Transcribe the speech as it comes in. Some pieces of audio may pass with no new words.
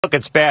Look,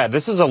 it's bad.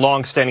 This is a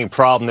long-standing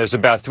problem. There's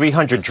about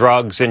 300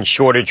 drugs in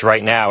shortage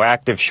right now,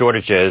 active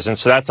shortages, and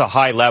so that's a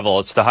high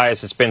level. It's the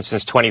highest it's been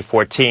since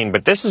 2014.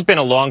 But this has been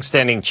a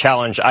long-standing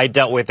challenge. I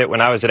dealt with it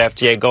when I was at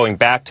FDA going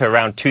back to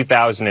around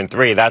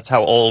 2003. That's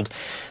how old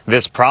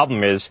this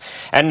problem is.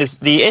 And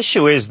the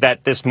issue is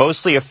that this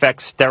mostly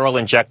affects sterile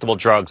injectable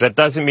drugs. That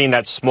doesn't mean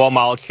that small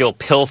molecule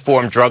pill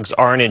form drugs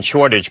aren't in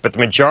shortage, but the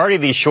majority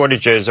of these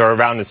shortages are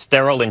around the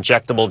sterile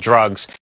injectable drugs.